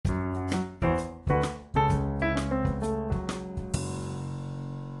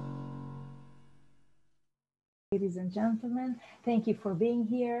Ladies and gentlemen, thank you for being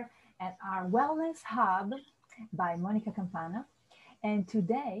here at our Wellness Hub by Monica Campana. And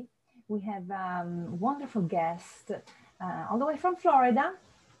today we have a wonderful guest all the way from Florida,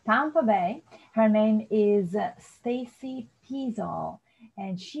 Tampa Bay. Her name is Stacy Piezol,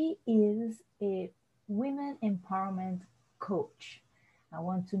 and she is a women empowerment coach. I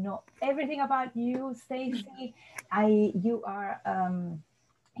want to know everything about you, Stacy. You are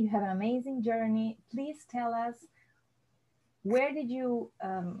you have an amazing journey. Please tell us where did you,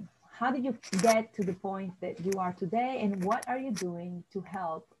 how did you get to the point that you are today, and what are you doing to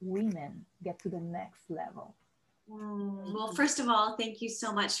help women get to the next level? Well, first of all, thank you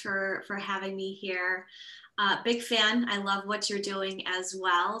so much for having me here. Big fan. I love what you're doing as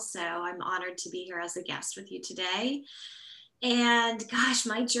well. So I'm honored to be here as a guest with you today. And gosh,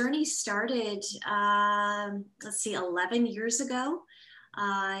 my journey started, let's see, 11 years ago.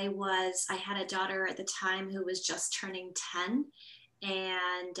 I had a daughter at the time who was just turning 10,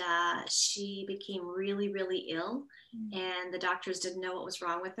 and she became really, really ill, and the doctors didn't know what was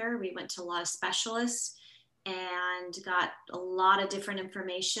wrong with her. We went to a lot of specialists and got a lot of different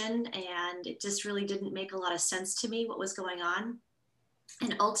information, and it just really didn't make a lot of sense to me what was going on.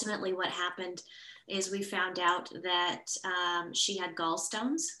 And ultimately what happened is we found out that she had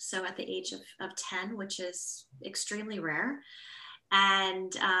gallstones. So at the age of 10, which is extremely rare.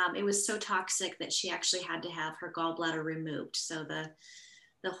 And it was so toxic that she actually had to have her gallbladder removed. So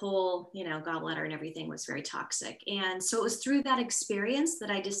the whole, gallbladder and everything was very toxic. And so it was through that experience that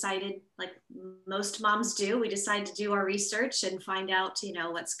I decided, like most moms do, we decide to do our research and find out,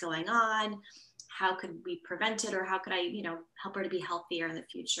 what's going on, how could we prevent it, or how could I, help her to be healthier in the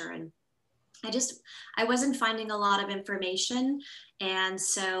future. And I wasn't finding a lot of information. And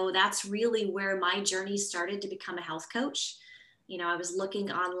so that's really where my journey started to become a health coach. I was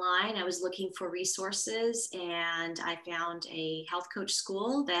looking online, I was looking for resources, and I found a health coach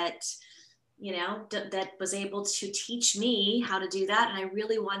school that, that was able to teach me how to do that. And I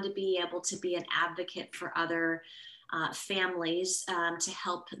really wanted to be able to be an advocate for other families to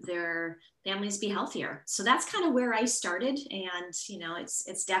help their families be healthier. So that's kind of where I started. And,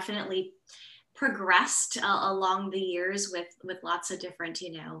 it's definitely progressed along the years with lots of different,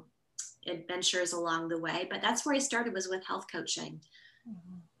 adventures along the way, but that's where I started, was with health coaching.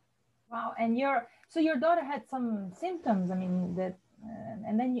 Wow. And your daughter had some symptoms, I mean, that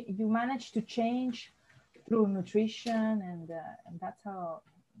and then you managed to change through nutrition, and that's how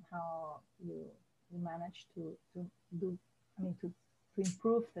you managed to do, I mean, to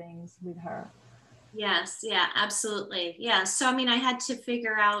improve things with her. Yes, yeah, absolutely. Yeah. So I mean, I had to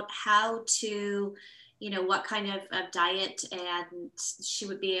figure out how to, what kind of diet and she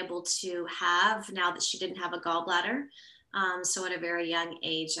would be able to have now that she didn't have a gallbladder. So at a very young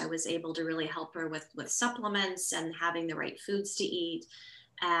age, I was able to really help her with supplements and having the right foods to eat,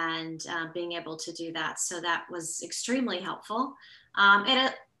 and being able to do that. So that was extremely helpful. And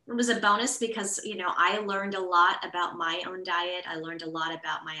it was a bonus because, I learned a lot about my own diet. I learned a lot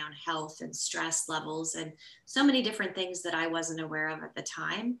about my own health and stress levels and so many different things that I wasn't aware of at the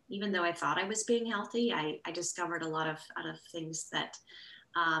time. Even though I thought I was being healthy, I discovered a lot of things that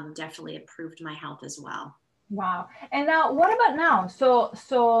definitely improved my health as well. Wow. And now, what about now? So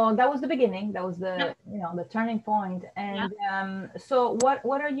that was the beginning. That was Yep. the turning point. Yep. And so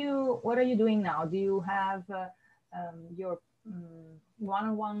what are you doing now? Do you have your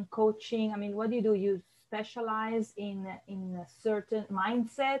one-on-one coaching? I mean, what do you do? You specialize in a certain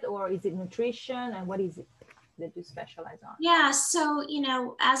mindset, or is it nutrition? And what is it that you specialize on? Yeah. So,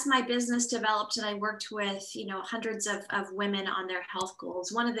 as my business developed and I worked with, hundreds of women on their health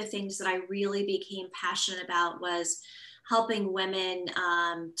goals, one of the things that I really became passionate about was helping women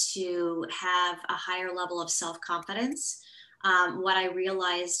to have a higher level of self-confidence. What I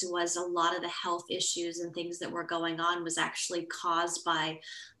realized was a lot of the health issues and things that were going on was actually caused by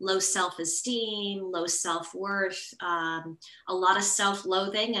low self-esteem, low self-worth, a lot of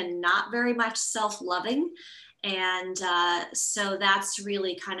self-loathing, and not very much self-loving. And so that's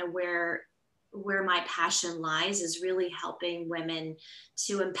really kind of where my passion lies, is really helping women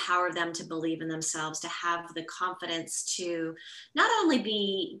to empower them to believe in themselves, to have the confidence to not only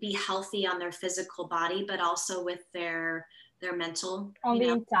be healthy on their physical body, but also with their mental, On the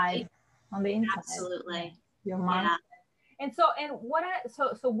inside, on the inside. Absolutely. Your mind. Yeah. And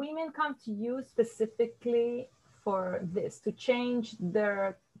so women come to you specifically for this, to change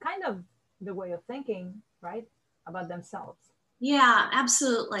their kind of the way of thinking, right, about themselves. Yeah,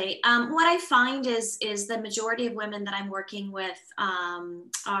 absolutely. What I find is the majority of women that I'm working with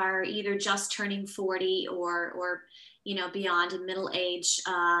are are either just turning 40 or you know, beyond in middle age,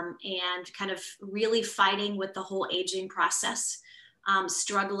 and kind of really fighting with the whole aging process,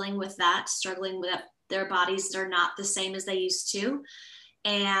 struggling with their bodies are not the same as they used to.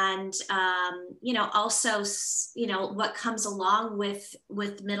 And you know, also, you know, what comes along with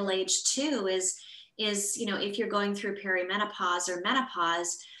middle age too is, you know, if you're going through perimenopause or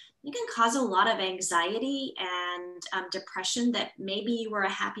menopause, it can cause a lot of anxiety and depression, that maybe you were a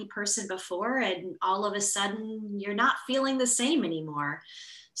happy person before and all of a sudden you're not feeling the same anymore.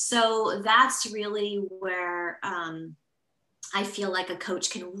 So that's really where I feel like a coach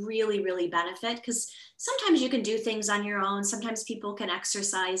can really, really benefit, because sometimes you can do things on your own. Sometimes people can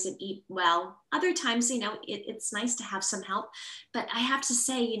exercise and eat well. Other times, you know, it's nice to have some help. But I have to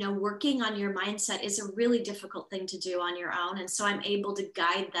say, you know, working on your mindset is a really difficult thing to do on your own. And so I'm able to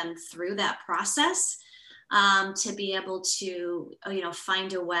guide them through that process, to be able to, you know,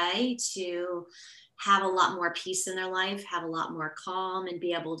 find a way to have a lot more peace in their life, have a lot more calm, and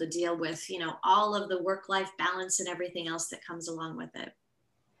be able to deal with, you know, all of the work-life balance and everything else that comes along with it.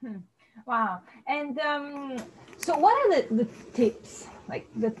 Wow. And so what are the tips, like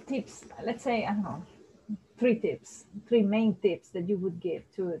the tips, let's say, I don't know, three main tips that you would give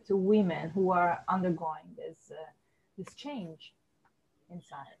to women who are undergoing this change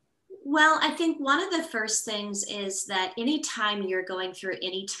inside? Well, I think one of the first things is that anytime you're going through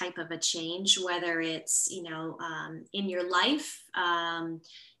any type of a change, whether it's, you know, in your life,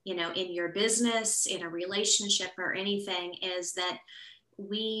 you know, in your business, in a relationship or anything, is that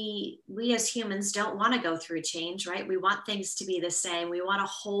we as humans don't want to go through change, right? We want things to be the same. We want to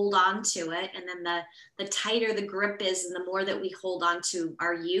hold on to it. And then the tighter the grip is, and the more that we hold on to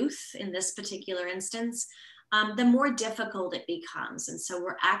our youth in this particular instance, the more difficult it becomes. And so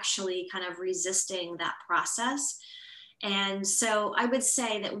we're actually kind of resisting that process. And so I would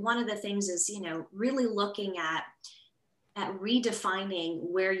say that one of the things is, you know, really looking at redefining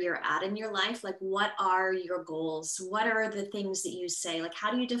where you're at in your life. Like, what are your goals? What are the things that you say? Like, how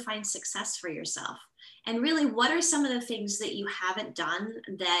do you define success for yourself? And really, what are some of the things that you haven't done,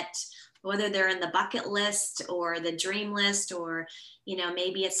 that whether they're in the bucket list or the dream list, or, you know,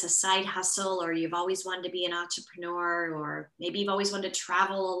 maybe it's a side hustle, or you've always wanted to be an entrepreneur, or maybe you've always wanted to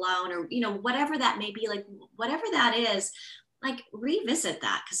travel alone, or, you know, whatever that may be, like whatever that is, like revisit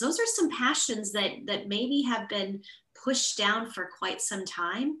that, because those are some passions that maybe have been pushed down for quite some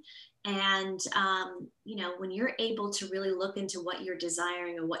time. And, you know, when you're able to really look into what you're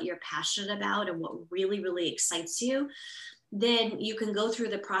desiring and what you're passionate about and what really, really excites you, then you can go through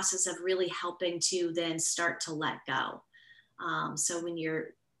the process of really helping to then start to let go. So when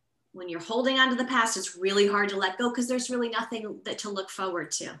you're holding on to the past, it's really hard to let go, because there's really nothing to look forward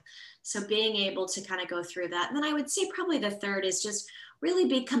to. So being able to kind of go through that. And then I would say probably the third is just really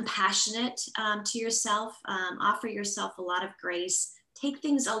be compassionate to yourself, offer yourself a lot of grace, take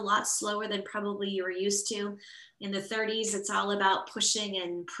things a lot slower than probably you were used to. In the 30s, it's all about pushing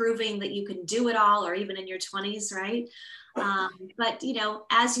and proving that you can do it all, or even in your 20s, right? But, you know,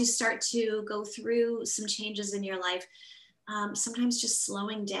 as you start to go through some changes in your life, sometimes just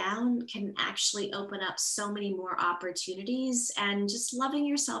slowing down can actually open up so many more opportunities, and just loving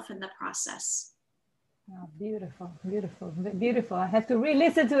yourself in the process. Oh, beautiful, beautiful, beautiful. I have to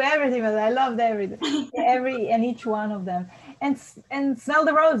re-listen to everything, but I loved every and each one of them. And smell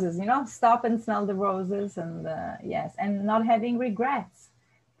the roses, you know, stop and smell the roses. And yes, and not having regrets,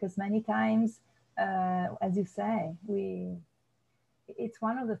 because many times, as you say, it's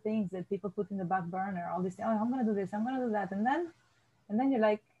one of the things that people put in the back burner. All this, oh, I'm going to do this, I'm going to do that. And then you're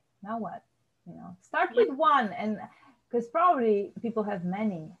like, now what? You know, start with one. And because probably people have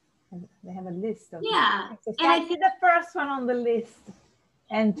many. They have a list of, so start with the first one on the list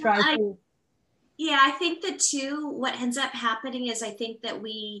and try to. Yeah, I think that too, what ends up happening is, I think that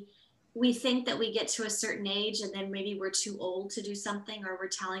we think that we get to a certain age and then maybe we're too old to do something, or we're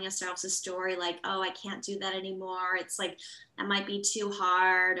telling ourselves a story like, oh, I can't do that anymore. It's like, that might be too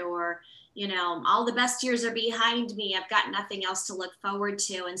hard, or, you know, all the best years are behind me. I've got nothing else to look forward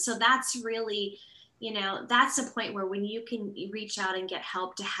to. And so that's really, you know, that's a point where when you can reach out and get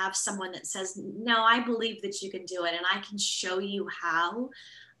help, to have someone that says, no, I believe that you can do it, and I can show you how,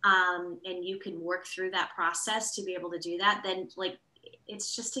 and you can work through that process to be able to do that, then like,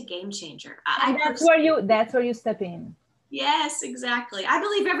 it's just a game changer. And that's where you step in. Yes, exactly. I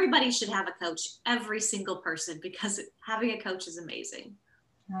believe everybody should have a coach, every single person, because having a coach is amazing.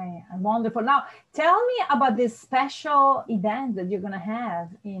 Wonderful. Now, tell me about this special event that you're going to have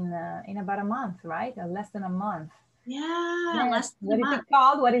in about a month, right? Or less than a month. Yeah, less than a month.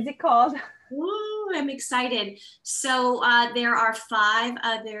 What is it called? Ooh, I'm excited. So there are 5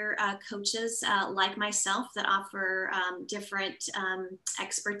 other coaches like myself that offer different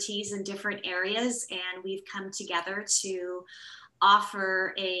expertise in different areas, and we've come together to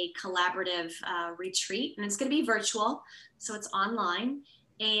offer a collaborative retreat, and it's going to be virtual, so it's online,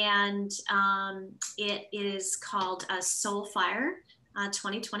 and it is called Soul Fire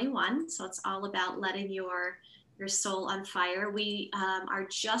 2021. So it's all about letting your soul on fire. We are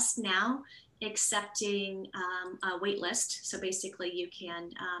just now accepting a wait list. So basically you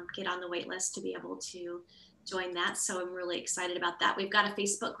can get on the wait list to be able to join that. So I'm really excited about that. We've got a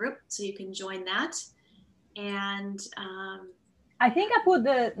Facebook group, so you can join that. And I think I put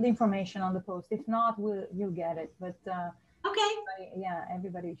the information on the post. If not, you'll get it. But okay. Yeah,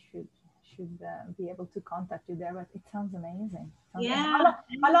 everybody should be able to contact you there. But it sounds amazing. Yeah.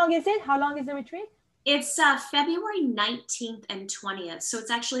 How long is it? How long is the retreat? It's February 19th and 20th. So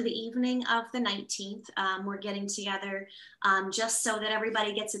it's actually the evening of the 19th. We're getting together just so that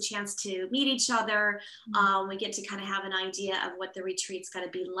everybody gets a chance to meet each other. We get to kind of have an idea of what the retreat's going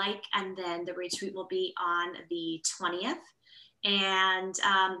to be like. And then the retreat will be on the 20th. And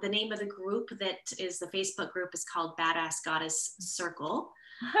the name of the group that is the Facebook group is called Badass Goddess Circle.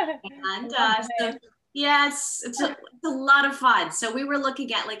 And so, yeah, it's a lot of fun. So we were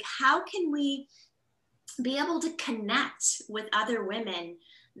looking at like, how can we be able to connect with other women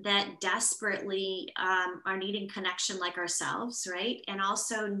that desperately are needing connection like ourselves, right? And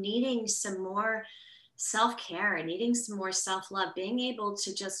also needing some more self-care, needing some more self-love, being able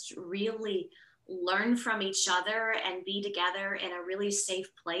to just really learn from each other and be together in a really safe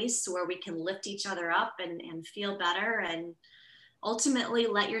place where we can lift each other up and feel better, and ultimately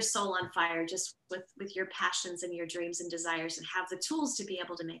let your soul on fire just with your passions and your dreams and desires, and have the tools to be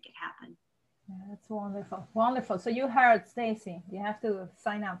able to make it happen. Yeah, that's wonderful. Wonderful. So you heard, Stacy, you have to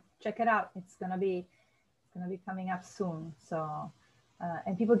sign up, check it out. It's gonna be coming up soon. So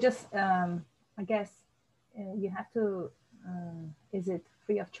and people just I guess you have to is it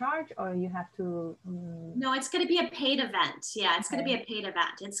free of charge, or you have to No, it's going to be a paid event. Yeah, it's going to be a paid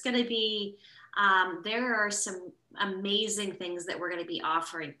event. It's going to be there are some amazing things that we're going to be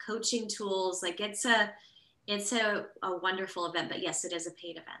offering, coaching tools. Like it's a wonderful event. But yes, it is a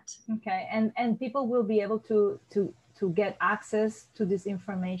paid event. Okay, and people will be able to get access to this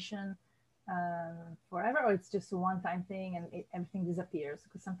information forever, or it's just a one-time thing and everything disappears?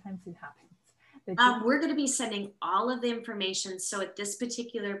 Because sometimes it happens. We're going to be sending all of the information. So at this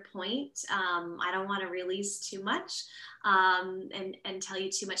particular point, I don't want to release too much and tell you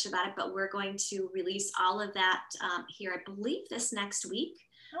too much about it, but we're going to release all of that here, I believe, this next week.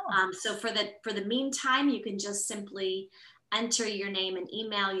 Oh. So for the meantime, you can just simply enter your name and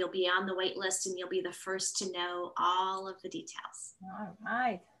email. You'll be on the wait list, and you'll be the first to know all of the details. All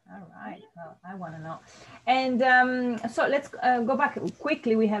right. Well, I want to know. And so let's go back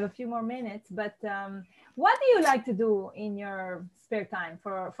quickly. We have a few more minutes, but what do you like to do in your spare time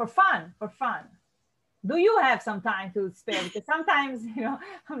for fun? Do you have some time to spare? Because sometimes,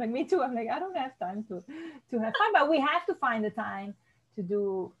 I'm like, me too. I'm like, I don't have time to have fun, but we have to find the time to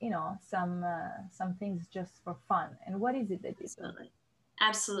do, some things just for fun. And what is it that you do?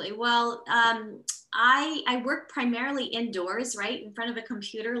 Absolutely. Well, I work primarily indoors, right, in front of a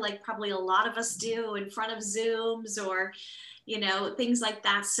computer, like probably a lot of us do, in front of Zooms or, things like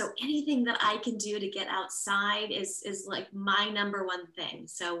that. So anything that I can do to get outside is like my number one thing.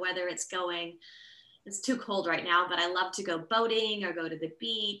 So whether it's too cold right now, but I love to go boating or go to the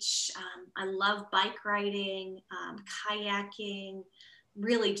beach. I love bike riding, kayaking,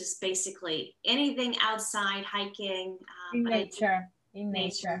 really just basically anything outside, hiking. In nature.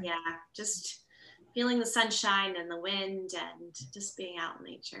 Yeah, just feeling the sunshine and the wind and just being out in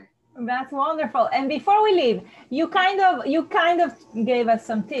nature. That's wonderful. And before we leave, you kind of gave us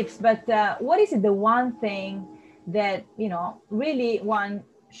some tips, but what is it, the one thing that really one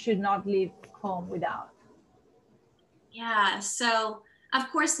should not leave home without? Yeah, so of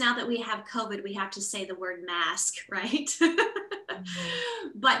course, now that we have COVID, we have to say the word mask, right?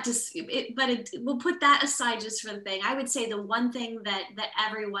 But we'll put that aside just for the thing. I would say the one thing that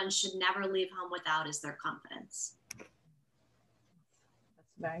everyone should never leave home without is their confidence.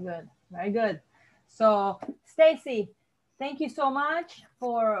 That's very good. Very good. So, Stacy, thank you so much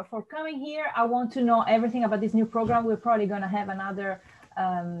for coming here. I want to know everything about this new program. We're probably going to have another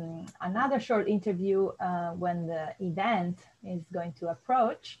short interview when the event is going to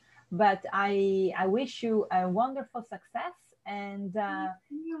approach, but I wish you a wonderful success, and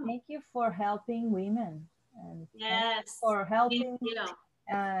thank you for helping women, and yes, for helping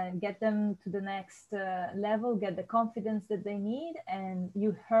get them to the next level, get the confidence that they need. And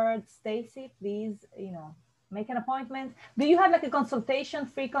you heard Stacy, please, make an appointment. Do you have like a consultation,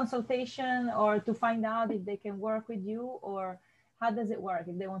 free consultation, or to find out if they can work with you, or how does it work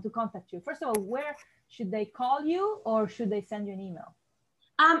if they want to contact you? First of all, where should they call you, or should they send you an email?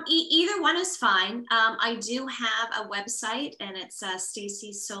 Either one is fine. I do have a website, and it's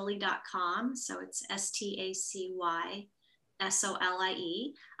stacysoli.com. So it's STACYSOLIE.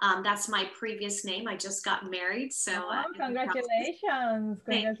 That's my previous name. I just got married. So congratulations.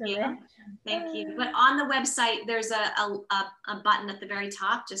 Congratulations. Thank you. But on the website, there's a button at the very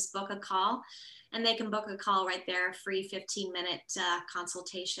top, just book a call. And they can book a call right there, free 15-minute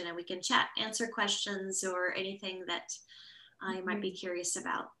consultation, and we can chat, answer questions, or anything that you might be curious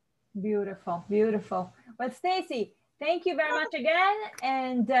about. Beautiful, beautiful. Well, Stacy, thank you very much again,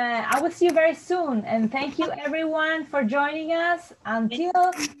 and I will see you very soon. And thank you everyone for joining us.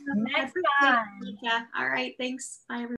 Until next time. Yeah. All right. Thanks. Bye, everyone.